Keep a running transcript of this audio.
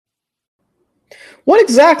What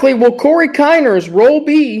exactly will Corey Kiner's role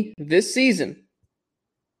be this season?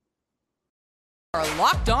 Our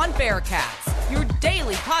Locked On Bearcats, your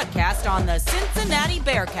daily podcast on the Cincinnati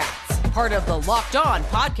Bearcats, part of the Locked On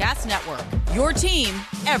Podcast Network, your team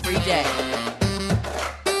every day.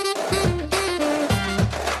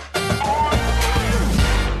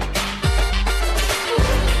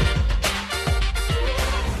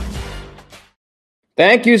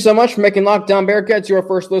 Thank you so much for making Locked On Bearcats your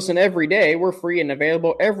first listen every day. We're free and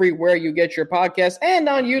available everywhere you get your podcasts and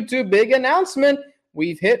on YouTube. Big announcement.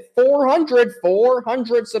 We've hit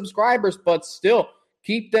 400 subscribers, but still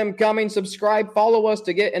keep them coming. Subscribe, follow us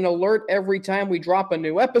to get an alert every time we drop a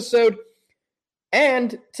new episode.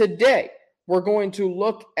 And today we're going to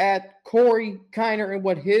look at Corey Kiner and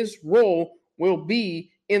what his role will be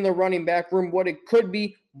in the running back room, what it could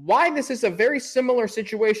be, why this is a very similar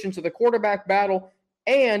situation to the quarterback battle,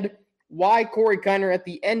 and why Corey Kiner at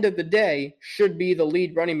the end of the day should be the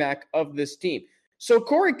lead running back of this team. So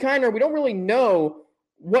Corey Kiner, we don't really know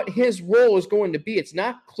what his role is going to be. It's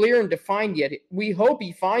not clear and defined yet. We hope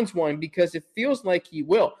he finds one because it feels like he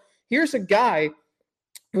will. Here's a guy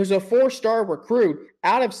who's a four-star recruit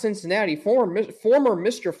out of Cincinnati, former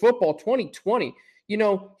Mr. Football 2020. You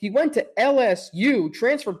know, he went to LSU,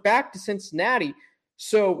 transferred back to Cincinnati,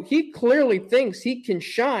 so he clearly thinks he can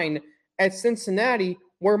shine at Cincinnati,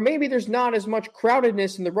 where maybe there's not as much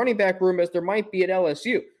crowdedness in the running back room as there might be at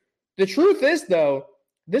LSU. The truth is, though,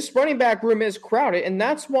 this running back room is crowded, and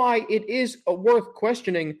that's why it is worth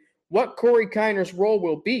questioning what Corey Kiner's role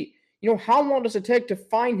will be. You know, how long does it take to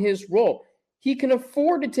find his role? He can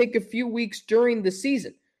afford to take a few weeks during the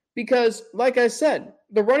season because, like I said,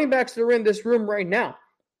 the running backs that are in this room right now,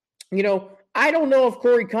 you know, I don't know if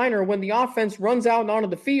Corey Kiner, when the offense runs out and onto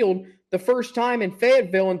the field the first time in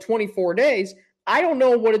Fayetteville in 24 days, I don't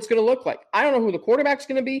know what it's going to look like. I don't know who the quarterback's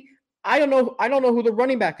going to be. I don't know who the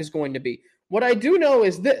running back is going to be. What I do know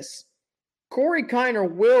is this. Corey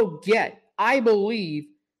Kiner will get, I believe,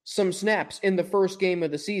 some snaps in the first game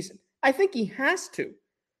of the season. I think he has to.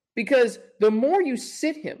 Because the more you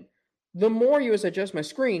sit him, the more you, as I adjust my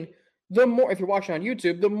screen, the more, if you're watching on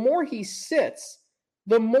YouTube, the more he sits,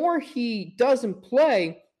 the more he doesn't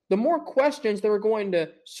play, the more questions that are going to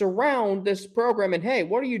surround this program. And hey,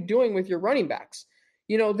 what are you doing with your running backs?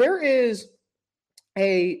 You know, there is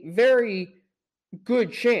a very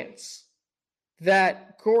good chance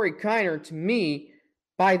that Corey Kiner, to me,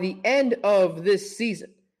 by the end of this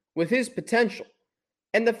season, with his potential,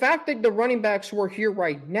 and the fact that the running backs who are here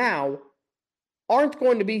right now aren't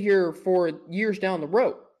going to be here for years down the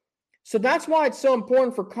road. So that's why it's so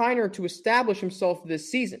important for Kiner to establish himself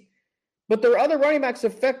this season. But there are other running backs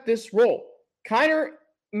that affect this role. Kiner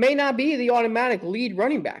may not be the automatic lead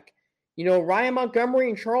running back. You know, Ryan Montgomery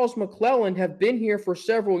and Charles McClellan have been here for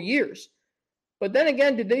several years. But then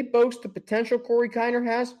again, did they boast the potential Corey Kiner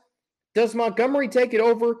has? Does Montgomery take it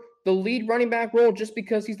over the lead running back role just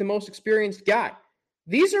because he's the most experienced guy?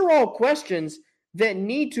 These are all questions that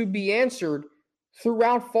need to be answered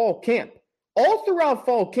throughout fall camp. All throughout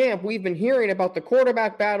fall camp, we've been hearing about the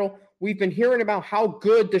quarterback battle. We've been hearing about how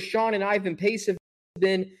good Deshaun and Ivan Pace have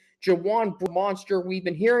been. Jawan Monster. We've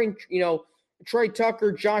been hearing, you know, Trey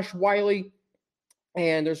Tucker, Josh Wiley,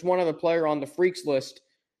 and there's one other player on the freaks list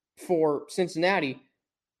for Cincinnati.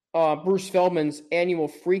 Bruce Feldman's annual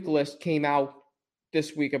freak list came out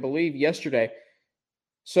this week, I believe, yesterday.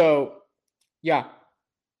 So, yeah.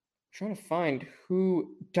 Trying to find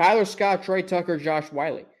who. Tyler Scott, Trey Tucker, Josh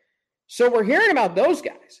Wiley. So we're hearing about those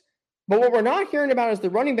guys. But what we're not hearing about is the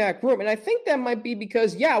running back room. And I think that might be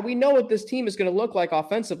because, yeah, we know what this team is going to look like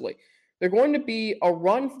offensively. They're going to be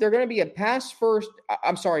run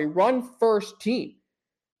first team.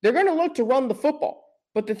 They're going to look to run the football.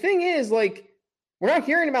 But the thing is, like, we're not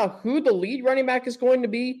hearing about who the lead running back is going to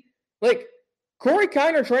be. Like, Corey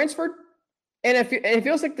Kiner transferred, and it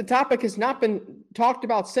feels like the topic has not been talked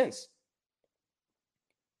about since.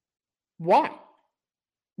 Why?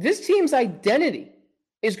 This team's identity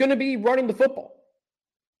is going to be running the football.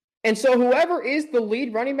 And so whoever is the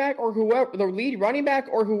lead running back or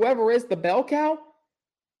whoever is the bell cow,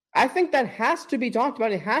 I think that has to be talked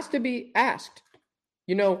about. It has to be asked.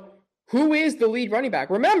 You know, who is the lead running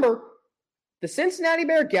back? Remember, the Cincinnati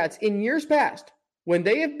Bearcats in years past, when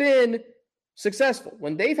they have been successful,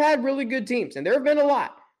 when they've had really good teams, and there have been a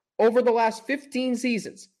lot over the last 15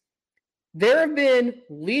 seasons, there have been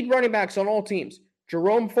lead running backs on all teams.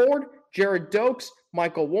 Jerome Ford, Jared Dokes,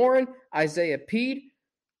 Michael Warren, Isaiah Peed,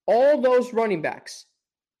 all those running backs.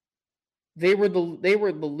 They were the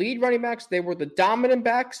lead running backs. They were the dominant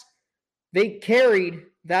backs. They carried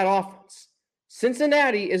that offense.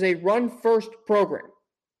 Cincinnati is a run-first program.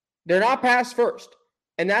 They're not pass first,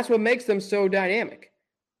 and that's what makes them so dynamic.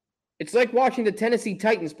 It's like watching the Tennessee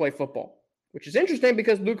Titans play football, which is interesting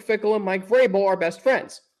because Luke Fickell and Mike Vrabel are best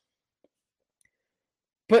friends.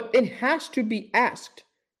 But it has to be asked,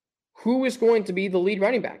 who is going to be the lead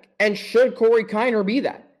running back? And should Corey Kiner be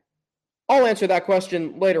that? I'll answer that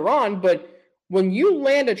question later on, but when you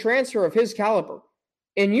land a transfer of his caliber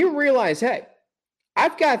and you realize, hey,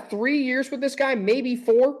 I've got 3 years with this guy, maybe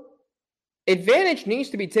 4, advantage needs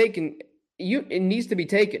to be taken. It needs to be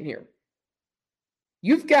taken here.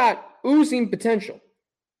 You've got oozing potential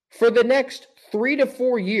for the next 3 to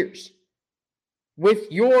 4 years with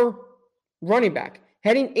your running back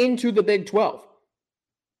heading into the Big 12.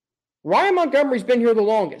 Ryan Montgomery's been here the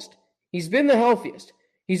longest. He's been the healthiest.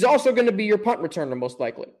 He's also going to be your punt returner most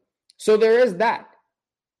likely. So there is that.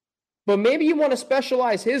 But maybe you want to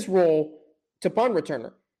specialize his role to punt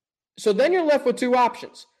returner. So then you're left with 2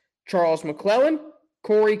 options. Charles McClellan,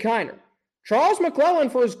 Corey Kiner. Charles McClellan,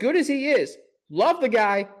 for as good as he is, love the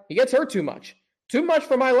guy. He gets hurt too much. Too much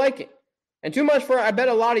for my liking. And too much for, I bet,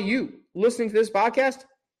 a lot of you listening to this podcast.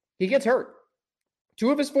 He gets hurt. 2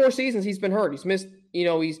 of his 4 seasons, he's been hurt. He's missed,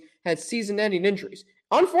 he's had season-ending injuries.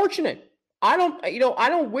 Unfortunate. I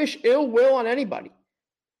don't wish ill will on anybody.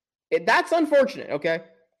 That's unfortunate, okay?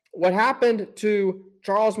 What happened to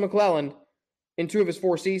Charles McClellan in 2 of his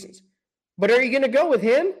 4 seasons. But are you going to go with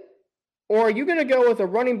him? Or are you going to go with a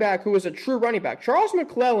running back who is a true running back? Charles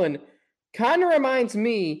McClellan kind of reminds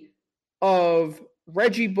me of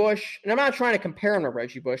Reggie Bush. And I'm not trying to compare him to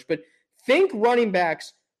Reggie Bush, but think running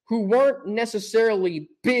backs who weren't necessarily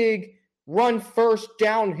big, run first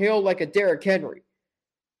downhill like a Derrick Henry.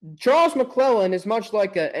 Charles McClellan is much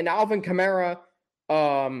like an Alvin Kamara,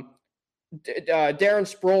 Darren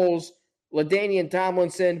Sproles, LaDainian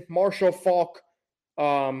Tomlinson, Marshall Faulk,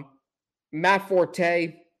 Matt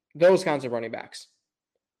Forte, those kinds of running backs.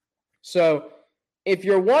 So if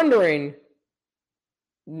you're wondering,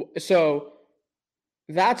 so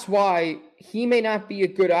that's why he may not be a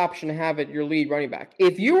good option to have at your lead running back.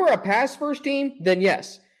 If you were a pass-first team, then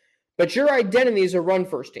yes. But your identity is a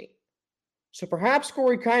run-first team. So perhaps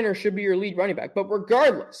Corey Kiner should be your lead running back. But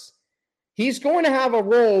regardless, he's going to have a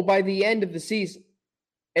role by the end of the season.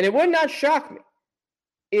 And it would not shock me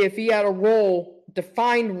if he had a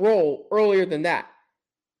defined role earlier than that.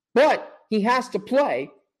 But he has to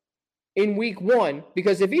play in week 1,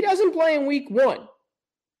 because if he doesn't play in week 1,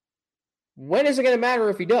 when is it going to matter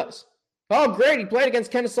if he does? Oh, great, he played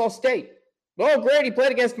against Kennesaw State. Oh, great, he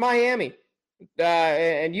played against Miami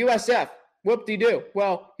and USF. Whoop-de-doo.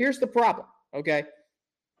 Well, here's the problem, okay?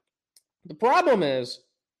 The problem is,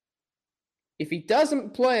 if he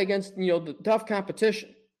doesn't play against, the tough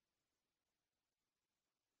competition,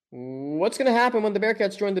 what's going to happen when the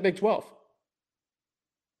Bearcats join the Big 12?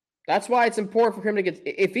 That's why it's important for him to get,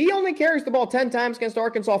 if he only carries the ball 10 times against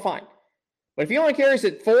Arkansas, fine. But if he only carries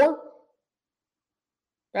it 4,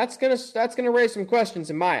 that's gonna raise some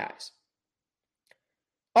questions in my eyes.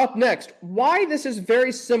 Up next, why this is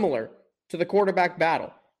very similar to the quarterback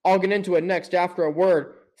battle. I'll get into it next after a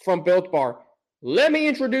word from Built Bar. Let me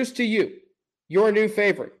introduce to you your new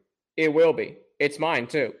favorite. It will be. It's mine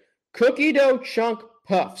too. Cookie dough chunk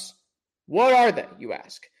puffs. What are they, you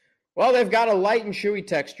ask? Well, they've got a light and chewy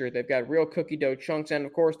texture. They've got real cookie dough chunks, and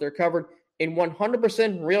of course, they're covered in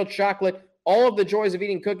 100% real chocolate. All of the joys of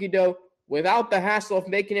eating cookie dough without the hassle of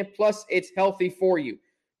making it, plus it's healthy for you.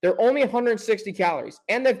 They're only 160 calories,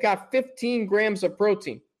 and they've got 15 grams of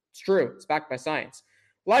protein. It's true. It's backed by science.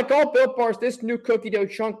 Like all Built Bars, this new cookie dough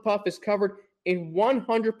chunk puff is covered in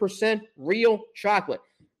 100% real chocolate.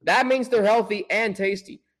 That means they're healthy and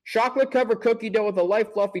tasty. Chocolate-covered cookie dough with a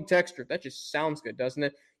light, fluffy texture. That just sounds good, doesn't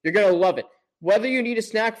it? You're going to love it. Whether you need a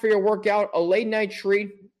snack for your workout, a late-night treat,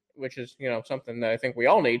 which is, something that I think we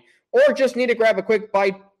all need, or just need to grab a quick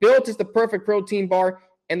bite, Built is the perfect protein bar,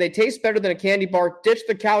 and they taste better than a candy bar. Ditch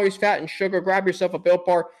the calories, fat, and sugar. Grab yourself a Built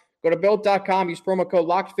Bar. Go to Built.com, use promo code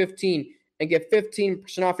LOCKED15, and get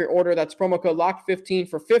 15% off your order. That's promo code LOCKED15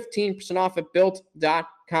 for 15% off at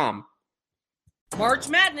Built.com. March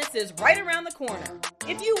Madness is right around the corner.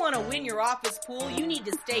 If you want to win your office pool, you need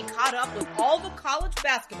to stay caught up with all the college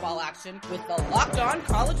basketball action with the Locked On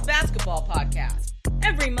College Basketball Podcast.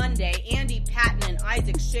 Every Monday, Andy Patton and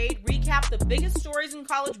Isaac Shade recap the biggest stories in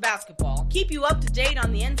college basketball, keep you up to date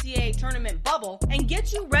on the NCAA tournament bubble, and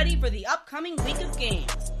get you ready for the upcoming week of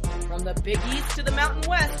games. From the Big East to the Mountain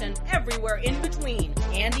West and everywhere in between,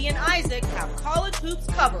 Andy and Isaac have college hoops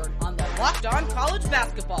covered on the Locked On College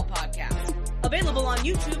Basketball Podcast. Available on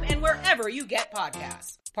YouTube and wherever you get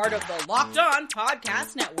podcasts. Part of the Locked On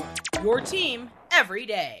Podcast Network. Your team every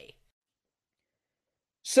day.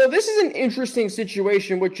 So this is an interesting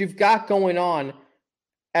situation which you've got going on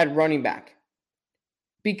at running back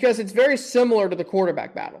because it's very similar to the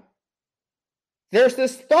quarterback battle. There's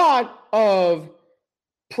this thought of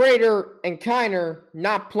Prater and Kiner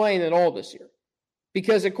not playing at all this year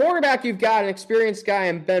because at quarterback you've got an experienced guy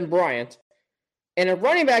in Ben Bryant, and at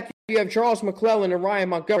running back you have Charles McClellan and Ryan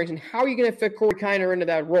Montgomery, and how are you going to fit Corey Kiner into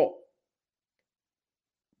that role?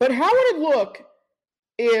 But how would it look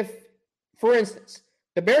if, for instance,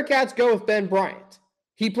 the Bearcats go with Ben Bryant?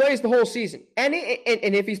 He plays the whole season. And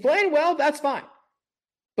if he's playing well, that's fine.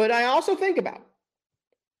 But I also think about,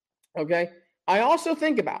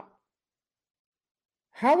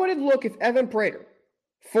 how would it look if Evan Prater,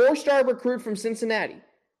 4-star recruit from Cincinnati,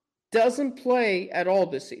 doesn't play at all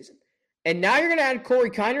this season? And now you're going to add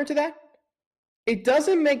Corey Kiner to that? It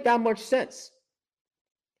doesn't make that much sense.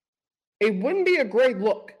 It wouldn't be a great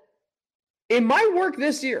look. It might work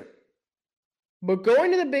this year. But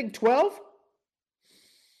going to the Big 12,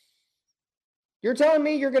 you're telling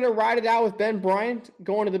me you're going to ride it out with Ben Bryant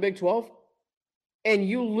going to the Big 12? And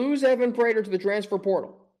you lose Evan Prater to the transfer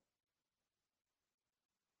portal?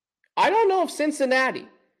 I don't know if Cincinnati,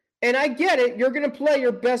 and I get it, you're going to play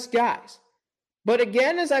your best guys. But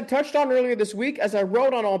again, as I've touched on earlier this week, as I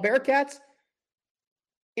wrote on All Bearcats,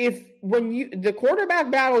 the quarterback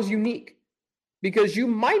battle is unique because you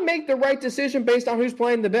might make the right decision based on who's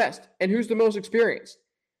playing the best and who's the most experienced.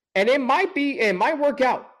 And it might work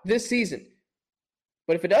out this season.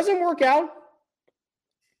 But if it doesn't work out,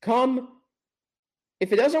 come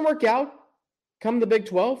the Big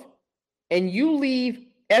 12, and you leave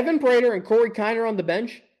Evan Prater and Corey Kiner on the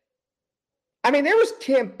bench. I mean, there was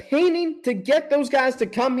campaigning to get those guys to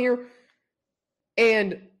come here,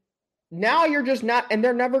 and now you're just not, and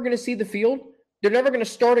they're never going to see the field. They're never going to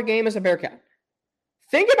start a game as a Bearcat.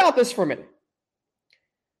 Think about this for a minute.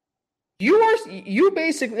 You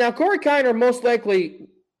basically, now Corey Kiner most likely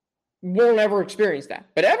won't ever experience that,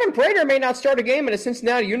 but Evan Prater may not start a game in a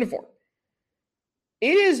Cincinnati uniform.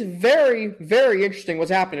 It is very, very interesting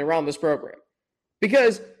what's happening around this program.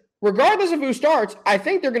 Because regardless of who starts, I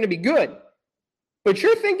think they're going to be good. But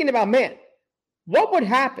you're thinking about, man, what would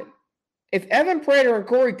happen if Evan Prater and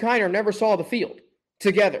Corey Kiner never saw the field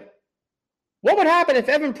together? What would happen if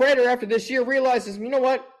Evan Prater after this year realizes, you know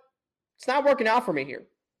what, it's not working out for me here?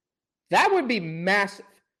 That would be massive.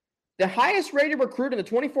 The highest rated recruit in the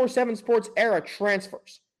 24/7 Sports era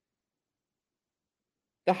transfers.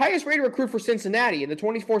 The highest rated recruit for Cincinnati in the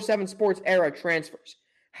 24/7 Sports era transfers.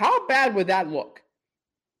 How bad would that look?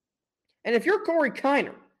 And if you're Corey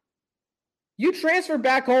Kiner, you transfer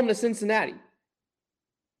back home to Cincinnati.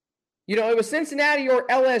 You know, it was Cincinnati or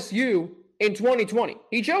LSU in 2020.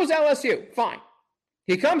 He chose LSU. Fine.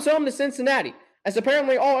 He comes home to Cincinnati, as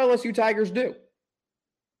apparently all LSU Tigers do.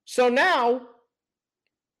 So now,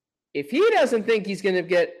 if he doesn't think he's going to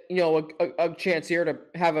get, a chance here to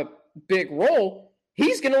have a big role,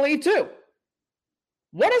 he's going to leave too.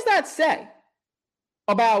 What does that say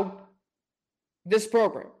about this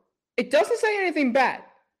program? It doesn't say anything bad.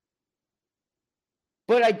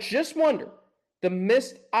 But I just wonder the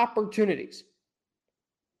missed opportunities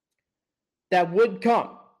that would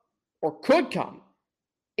come or could come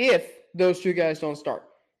if those two guys don't start.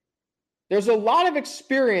 There's a lot of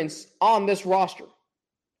experience on this roster.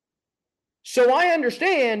 So I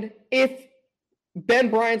understand if Ben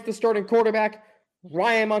Bryant's the starting quarterback,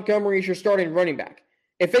 Ryan Montgomery is your starting running back.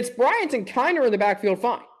 If it's Bryant and Kiner in the backfield,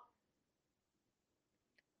 fine.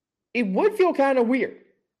 It would feel kind of weird,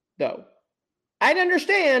 though. I'd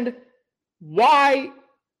understand why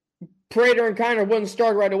Prater and Kiner wouldn't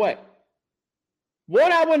start right away.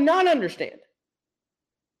 What I would not understand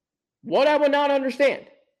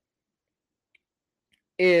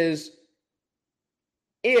is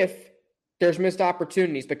if there's missed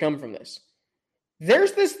opportunities that come from this.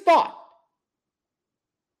 There's this thought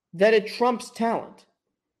that it trumps talent.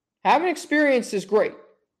 Having experience is great.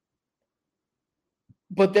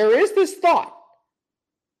 But there is this thought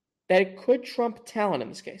that it could trump talent in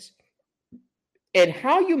this case. And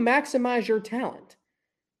how you maximize your talent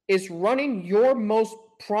is running your most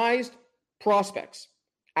prized prospects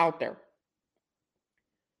out there.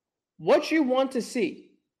 What you want to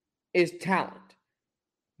see is talent.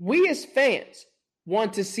 We as fans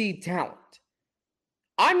want to see talent.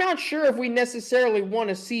 I'm not sure if we necessarily want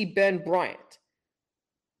to see Ben Bryant.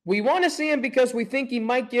 We want to see him because we think he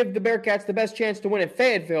might give the Bearcats the best chance to win at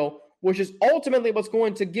Fayetteville, which is ultimately what's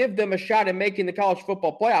going to give them a shot at making the college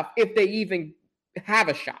football playoff if they even have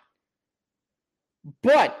a shot.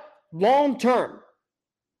 But long term,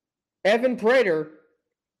 Evan Prater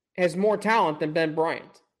has more talent than Ben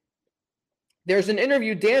Bryant. There's an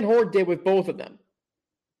interview Dan Horde did with both of them.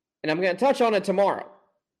 And I'm going to touch on it tomorrow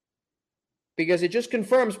because it just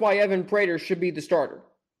confirms why Evan Prater should be the starter.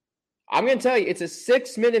 I'm going to tell you, it's a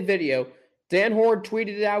 6-minute video. Dan Hoard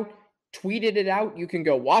tweeted it out. You can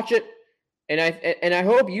go watch it. And I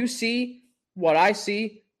hope you see what I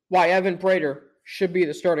see, why Evan Prater should be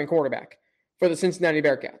the starting quarterback for the Cincinnati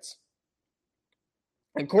Bearcats.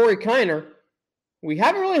 And Corey Kiner, we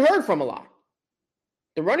haven't really heard from a lot.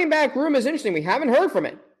 The running back room is interesting. We haven't heard from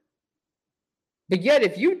it. But yet,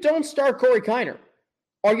 if you don't start Corey Kiner,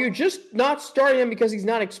 are you just not starting him because he's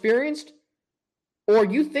not experienced? Or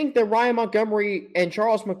you think that Ryan Montgomery and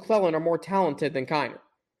Charles McClellan are more talented than Kiner?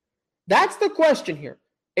 That's the question here.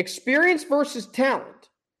 Experience versus talent.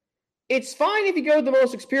 It's fine if you go with the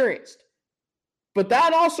most experienced. But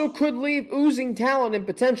that also could leave oozing talent and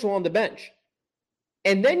potential on the bench.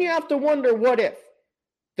 And then you have to wonder, what if?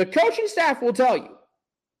 The coaching staff will tell you,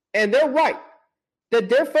 and they're right, that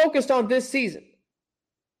they're focused on this season.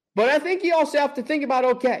 But I think you also have to think about,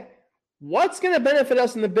 okay, what's going to benefit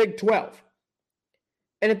us in the Big 12?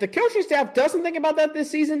 And if the coaching staff doesn't think about that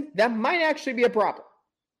this season, that might actually be a problem.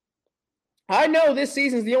 I know this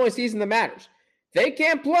season's the only season that matters. They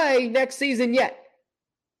can't play next season yet.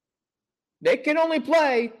 They can only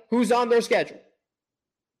play who's on their schedule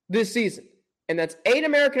this season. And that's 8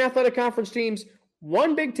 American Athletic Conference teams,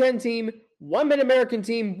 1 Big Ten team, 1 Mid-American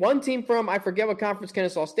team, 1 team from, I forget what conference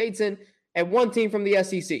Kennesaw State's in, and 1 team from the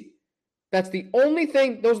SEC. That's the only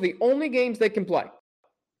thing, those are the only games they can play.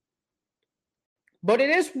 But it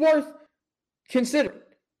is worth considering.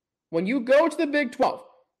 When you go to the Big 12,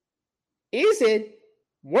 is it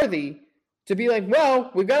worthy to be like,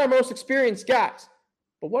 well, we've got our most experienced guys,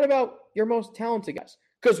 but what about your most talented guys?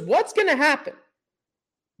 Because what's going to happen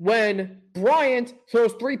when Bryant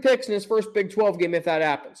throws 3 picks in his first Big 12 game, if that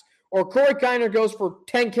happens? Or Corey Kiner goes for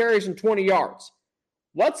 10 carries and 20 yards?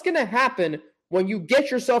 What's going to happen when you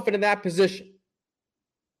get yourself into that position?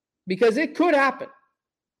 Because it could happen.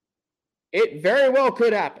 It very well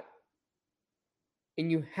could happen. And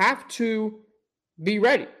you have to be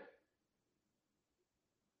ready.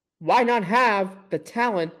 Why not have the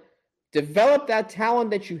talent, develop that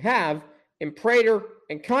talent that you have in Prater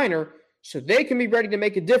and Kiner so they can be ready to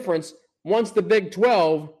make a difference once the Big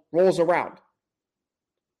 12 rolls around?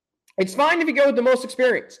 It's fine if you go with the most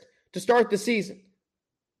experienced to start the season.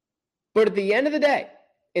 But at the end of the day,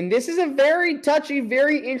 and this is a very touchy,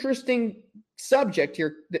 very interesting subject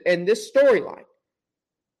here in this storyline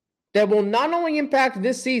that will not only impact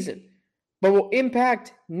this season, but will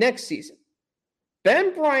impact next season.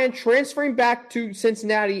 Ben Bryant transferring back to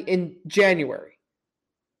Cincinnati in January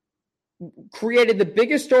created the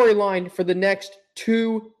biggest storyline for the next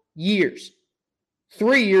 2 years.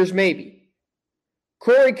 3 years, maybe.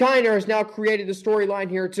 Corey Kiner has now created the storyline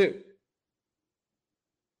here too.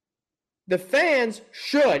 The fans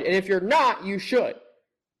should, and if you're not, you should,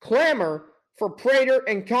 clamor for Prater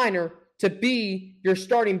and Kiner to be your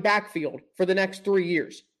starting backfield for the next 3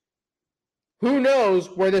 years. Who knows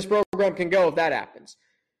where this program can go if that happens?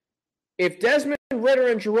 If Desmond Ridder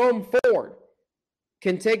and Jerome Ford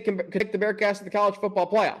can take the Bearcats to the college football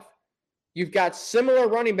playoff, you've got similar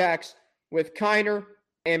running backs with Kiner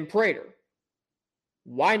and Prater.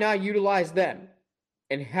 Why not utilize them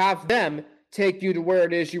and have them take you to where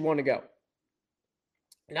it is you want to go?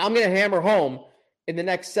 Now I'm going to hammer home in the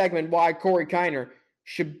next segment why Corey Kiner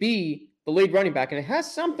should be the lead running back, and it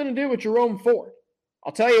has something to do with Jerome Ford.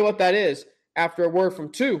 I'll tell you what that is after a word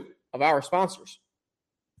from 2 of our sponsors.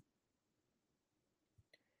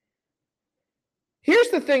 Here's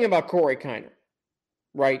the thing about Corey Kiner,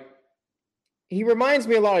 right? He reminds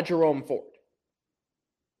me a lot of Jerome Ford.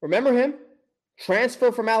 Remember him?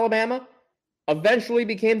 Transfer from Alabama, eventually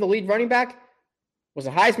became the lead running back, was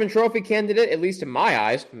a Heisman Trophy candidate, at least in my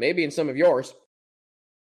eyes, maybe in some of yours.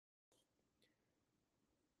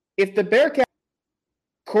 If the Bearcats,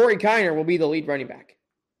 Corey Kiner will be the lead running back.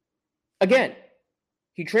 Again,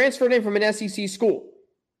 he transferred in from an SEC school,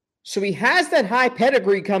 so he has that high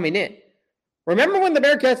pedigree coming in. Remember when the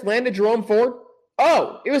Bearcats landed Jerome Ford?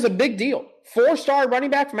 Oh, it was a big deal. 4-star running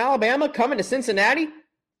back from Alabama coming to Cincinnati?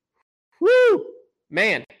 Woo!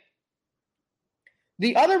 Man.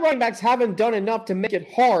 The other running backs haven't done enough to make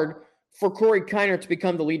it hard for Corey Kiner to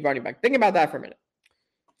become the lead running back. Think about that for a minute.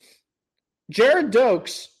 Jared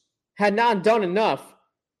Dokes had not done enough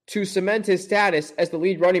to cement his status as the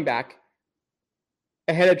lead running back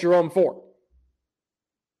ahead of Jerome Ford.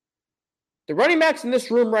 The running backs in this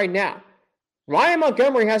room right now, Ryan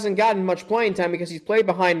Montgomery hasn't gotten much playing time because he's played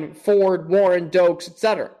behind Ford, Warren, Dokes,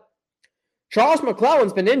 etc. Charles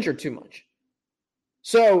McClellan's been injured too much.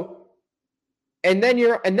 So, and then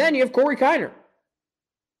you have Corey Kiner.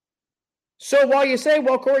 So while you say,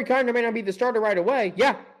 well, Corey Kiner may not be the starter right away,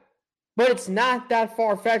 yeah, but it's not that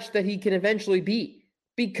far-fetched that he can eventually be,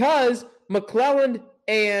 because McClelland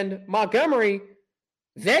and Montgomery,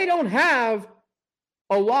 they don't have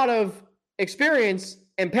a lot of experience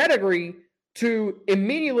and pedigree to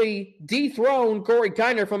immediately dethrone Corey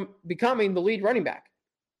Kiner from becoming the lead running back.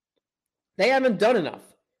 They haven't done enough.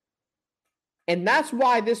 And that's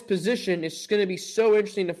why this position is going to be so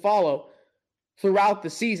interesting to follow throughout the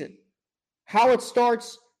season. How it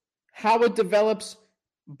starts, how it develops.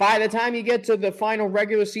 By the time you get to the final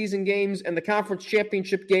regular season games and the conference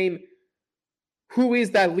championship game, who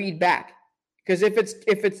is that lead back? Because if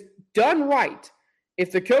it's done right,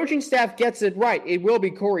 if the coaching staff gets it right, it will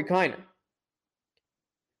be Corey Kiner.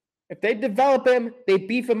 If they develop him, they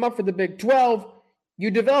beef him up for the Big 12,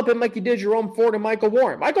 you develop him like you did Jerome Ford and Michael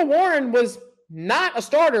Warren. Michael Warren was not a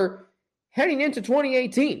starter heading into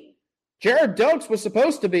 2018. Jared Doakes was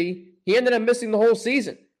supposed to be. He ended up missing the whole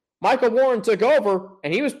season. Michael Warren took over,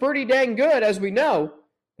 and he was pretty dang good, as we know.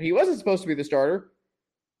 But he wasn't supposed to be the starter.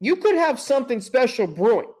 You could have something special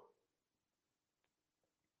brewing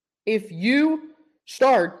if you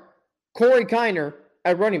start Corey Kiner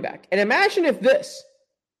at running back. And imagine if this,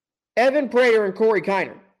 Evan Prater and Corey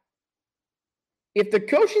Kiner, if the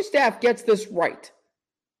coaching staff gets this right,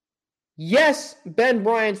 yes, Ben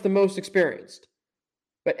Bryant's the most experienced,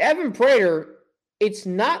 but Evan Prater, it's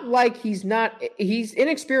not like he's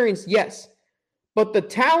inexperienced, yes, but the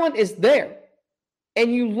talent is there.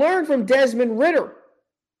 And you learn from Desmond Ridder.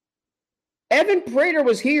 Evan Prater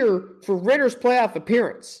was here for Ritter's playoff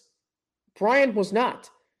appearance. Bryant was not.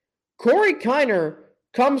 Corey Kiner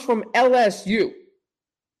comes from LSU.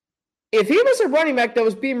 If he was a running back that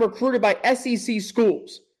was being recruited by SEC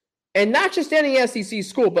schools, and not just any SEC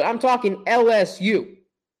school, but I'm talking LSU,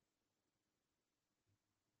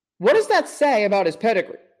 what does that say about his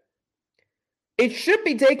pedigree? It should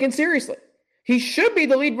be taken seriously. He should be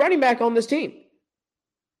the lead running back on this team.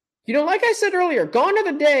 You know, like I said earlier, gone are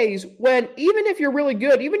the days when even if you're really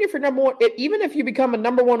good, even if you're number one, even if you become a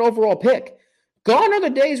number one overall pick, gone are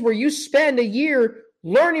the days where you spend a year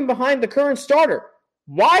learning behind the current starter.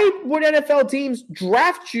 Why would NFL teams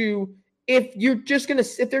draft you if they're just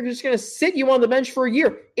gonna sit you on the bench for a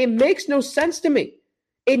year? It makes no sense to me.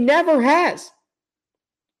 It never has.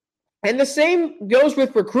 And the same goes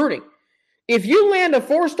with recruiting. If you land a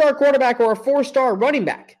 4-star quarterback or a 4-star running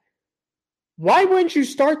back, why wouldn't you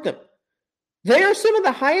start them? They are some of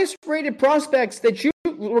the highest rated prospects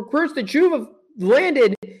recruits that you have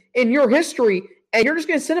landed in your history, and you're just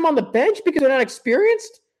going to sit them on the bench because they're not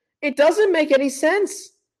experienced? It doesn't make any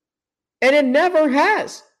sense. And it never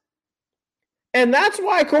has. And that's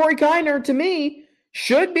why Corey Kiner, to me,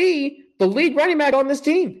 should be the lead running back on this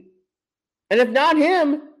team. And if not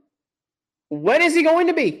him, when is he going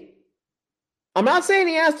to be? I'm not saying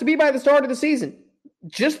he has to be by the start of the season.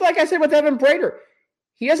 Just like I said with Evan Prater,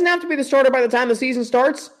 he doesn't have to be the starter by the time the season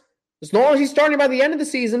starts, as long as he's starting by the end of the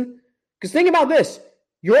season. Because think about this.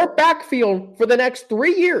 Your backfield for the next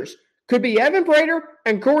 3 years could be Evan Prater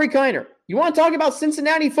and Corey Kiner. You want to talk about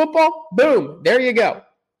Cincinnati football? Boom, there you go.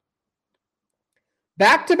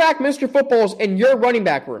 Back-to-back Mr. Footballs in your running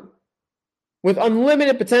back room with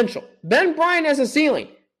unlimited potential. Ben Bryant has a ceiling.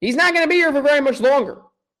 He's not going to be here for very much longer.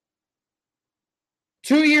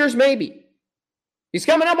 2 years maybe. He's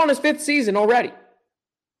coming up on his 5th season already.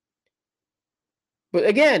 But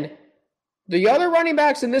again, the other running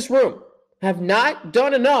backs in this room have not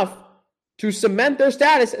done enough to cement their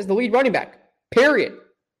status as the lead running back. Period.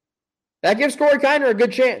 That gives Corey Kiner a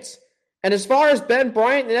good chance. And as far as Ben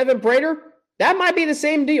Bryant and Evan Prater, that might be the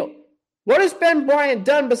same deal. What has Ben Bryant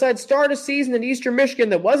done besides start a season in Eastern Michigan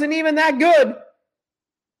that wasn't even that good?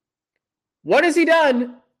 What has he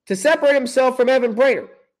done to separate himself from Evan Prater?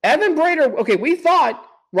 Evan Prater, okay, we thought,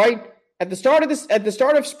 right, at the start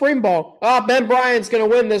of spring ball, Ben Bryant's going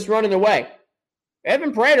to win this running away.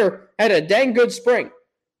 Evan Prater had a dang good spring.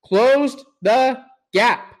 Closed the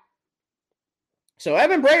gap. So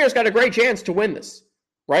Evan Prater's got a great chance to win this,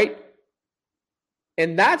 right?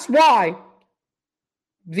 And that's why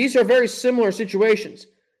these are very similar situations.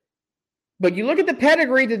 But you look at the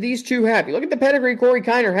pedigree that these two have. You look at the pedigree Corey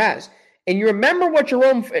Kiner has. And you remember what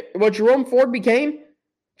Jerome Ford became?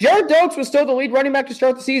 Jared Doakes was still the lead running back to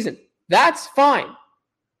start the season. That's fine.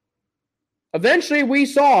 Eventually, we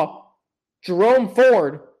saw Jerome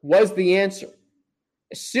Ford was the answer.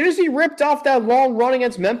 As soon as he ripped off that long run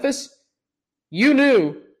against Memphis, you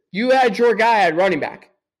knew you had your guy at running back.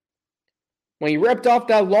 When he ripped off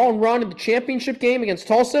that long run in the championship game against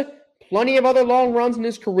Tulsa, plenty of other long runs in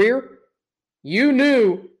his career, you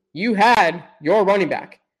knew you had your running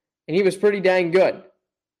back. And he was pretty dang good.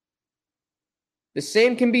 The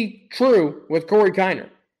same can be true with Corey Kiner. If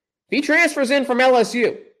he transfers in from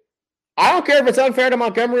LSU, I don't care if it's unfair to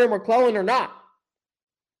Montgomery or McClellan or not.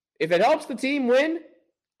 If it helps the team win,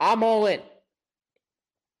 I'm all in.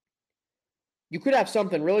 You could have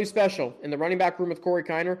something really special in the running back room with Corey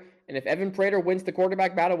Kiner, and if Evan Prater wins the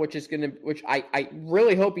quarterback battle, which I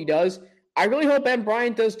really hope he does, I really hope Ben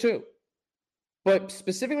Bryant does too. But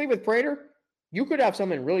specifically with Prater, you could have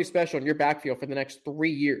something really special in your backfield for the next 3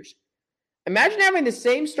 years. Imagine having the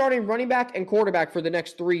same starting running back and quarterback for the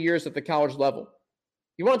next 3 years at the college level.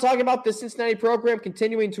 You want to talk about the Cincinnati program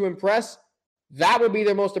continuing to impress? That would be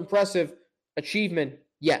their most impressive achievement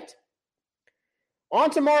yet. On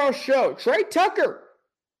tomorrow's show, Trey Tucker,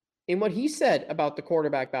 in what he said about the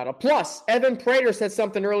quarterback battle. Plus, Evan Prater said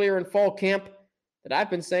something earlier in fall camp that I've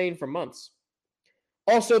been saying for months.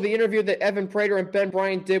 Also, the interview that Evan Prater and Ben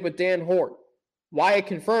Bryant did with Dan Hort. Why it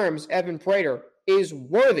confirms Evan Prater is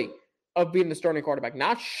worthy of being the starting quarterback.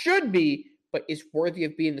 Not should be, but is worthy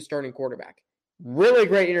of being the starting quarterback. Really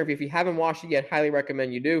great interview. If you haven't watched it yet, highly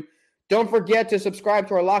recommend you do. Don't forget to subscribe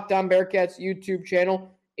to our Locked On Bearcats YouTube channel.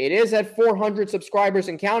 It is at 400 subscribers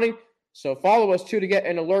and counting, so follow us too to get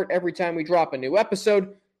an alert every time we drop a new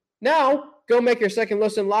episode. Now, go make your second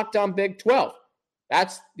listen Locked On Big 12.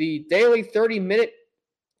 That's the daily 30-minute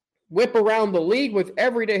whip around the league with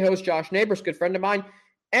everyday host Josh Neighbors, good friend of mine.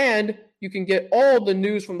 And you can get all the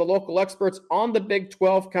news from the local experts on the Big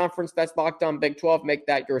 12 conference. That's Locked On Big 12. Make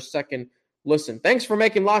that your second listen. Thanks for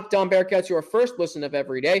making Locked On Bearcats your first listen of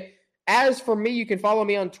every day. As for me, you can follow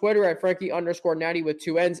me on Twitter at Frankie_Natty with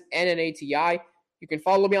 2 N's and an ATI. You can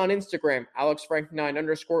follow me on Instagram,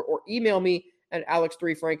 AlexFrank9_, or email me at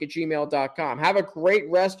alex3frank@gmail.com. Have a great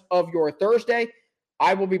rest of your Thursday.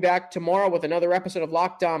 I will be back tomorrow with another episode of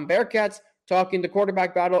Locked On Bearcats, talking the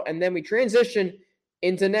quarterback battle, and then we transition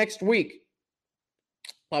into next week.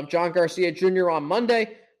 We'll have John Garcia Jr. on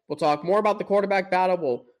Monday. We'll talk more about the quarterback battle.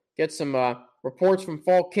 We'll get some reports from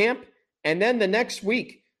fall camp. And then the next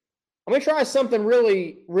week, I'm going to try something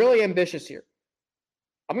really, really ambitious here.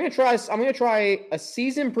 I'm going to try a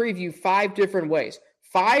season preview 5 different ways.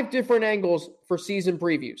 5 different angles for season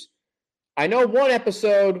previews. I know one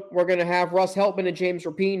episode we're going to have Russ Heltman and James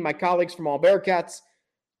Rapine, my colleagues from All Bearcats,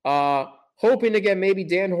 hoping to get maybe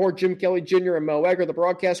Dan Hort, Jim Kelly Jr., and Mo Egger, the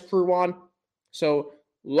broadcast crew on. So,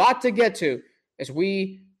 lot to get to as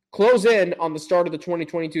we close in on the start of the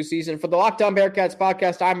 2022 season. For the Locked On Bearcats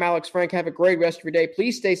podcast, I'm Alex Frank. Have a great rest of your day.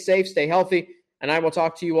 Please stay safe, stay healthy, and I will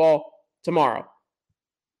talk to you all tomorrow.